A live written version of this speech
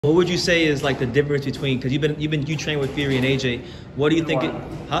What would you say is like the difference between, because you train with Fury and AJ? What do you think?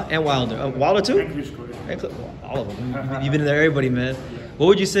 And Wilder. Wilder too? All of them. You've been in there, everybody, man. Yeah. What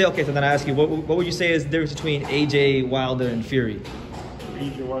would you say? Okay, so then I ask you, what would you say is the difference between AJ, Wilder, and Fury?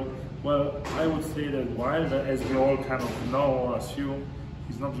 AJ Wilder. Well, I would say that Wilder, as we all kind of know or assume,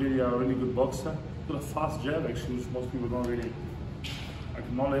 he's not really a really good boxer. He's got a fast jab, actually, which most people don't really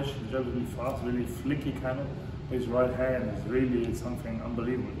acknowledge. The jab is really fast, really flicky kind of. His right hand is really something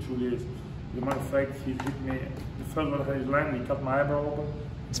unbelievable. It truly is. As a matter of fact, he hit me. The first right hand he landed, he cut my eyebrow open.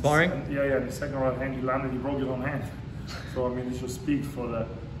 Sparring? Yeah. The second right hand he landed, he broke his own hand. So I mean, this just speaks for the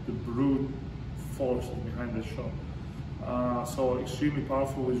brute force behind the shot. So extremely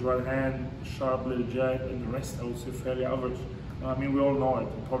powerful with his right hand, sharp little jab, and the rest I would say fairly average. I mean, we all know it.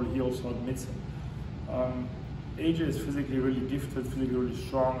 And probably he also admits it. AJ is physically really gifted, physically really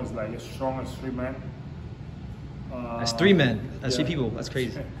strong. Is like as strong as 3 men. That's 3 men. That's 3 people. That's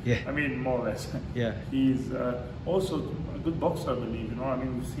crazy. Yeah. I mean, more or less. Yeah. He's also a good boxer, I believe. You know, I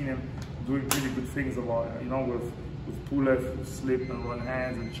mean, we've seen him doing really good things about, you know, with Pulev, slip and run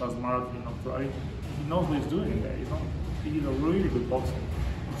hands, and Chaz Martin. You know, he knows what he's doing there. You know, he's a really good boxer.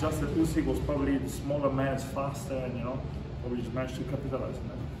 It's just that Usyk was probably the smaller man, is faster, and you know, probably just managed to capitalize on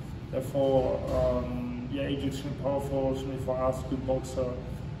that. Therefore, yeah, AJ is extremely powerful, extremely fast, good boxer.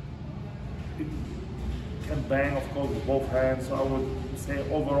 Can bang, of course, with both hands. So I would say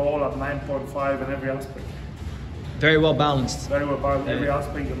overall at 9.5 in every aspect. Very well balanced. Very well balanced. Every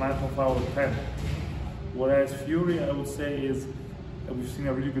aspect, a 9.5 out of 10. Whereas Fury, I would say, is we've seen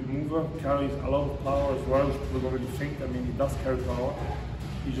a really good mover. Carries a lot of power as well, which people don't really think. I mean, he does carry power.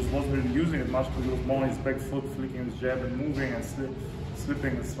 He just wasn't really using it much because it was more on his back foot, flicking his jab and moving and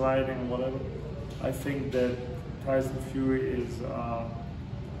slipping and sliding and whatever. I think that Tyson Fury is.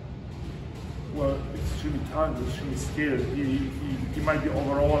 Well, extremely talented, extremely skilled. He might be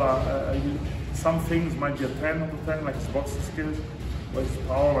overall, some things might be a 10 out of 10, like his boxing skills, but his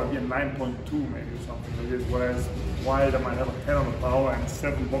power might be a 9.2 maybe or something like this, whereas Wilder might have a 10 on the power and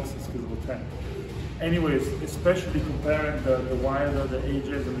 7 boxing skills of a 10. Anyways, especially comparing the Wilder, the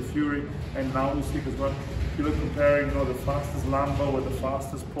AJs and the Fury, and now Usyk as well, you're comparing, you know, the fastest Lambo with the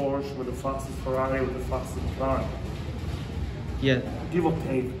fastest Porsche, with the fastest Ferrari, with the fastest McLaren. Yeah. Give or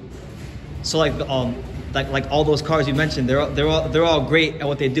take. So like all those cars you mentioned, they're all great at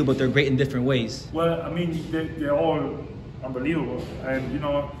what they do, but they're great in different ways. Well, I mean, they're all unbelievable, and you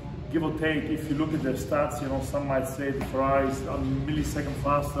know, give or take, if you look at their stats, you know, some might say the Ferrari is a millisecond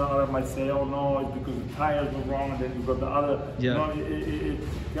faster, others might say, oh no, it's because the tires were wrong, and then you've got the other. Yeah. You know,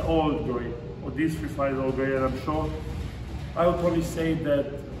 they're all great. Or these 3 fighters are all great, and I'm sure I would probably say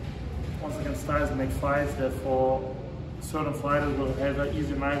that once again, styles make fights. Therefore, certain fighters will have an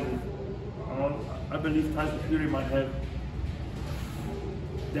easy night. I believe Tyson Fury might have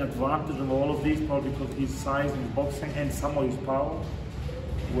the advantage of all of these, probably because his size in boxing and some of his power.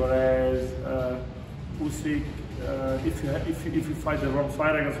 Whereas Usyk, if you fight the wrong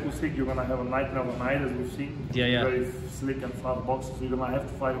fighter against Usyk, you're gonna have a nightmare of a night, as we've seen. Yeah. Very slick and fast boxer, so you're gonna have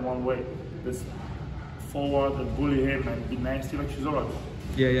to fight him one way. Just forward and bully him and be nasty like Chisora.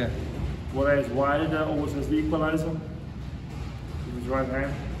 Yeah. Whereas Wilder always has the equalizer with his right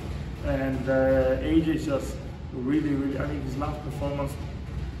hand. And AJ is just really, I mean, his last performance,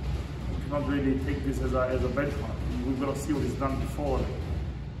 you cannot really take this as a benchmark. We've got to see what he's done before.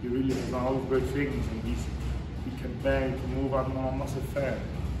 He really has done all these great things, and he can bang, he can move. I'm not a fan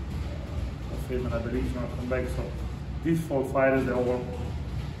of him, and I believe he's going to come back. So these 4 fighters, they're all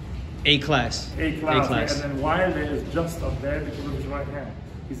A-class. A-class. And then Wilder is just up there because of his right hand.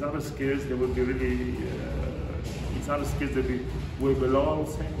 His other skills, they would be really, his other skills, they'd be way below, I would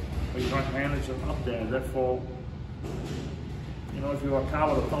say. But his right hand is just up there. Therefore, you know, if you're a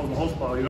car with 1,000 horsepower, you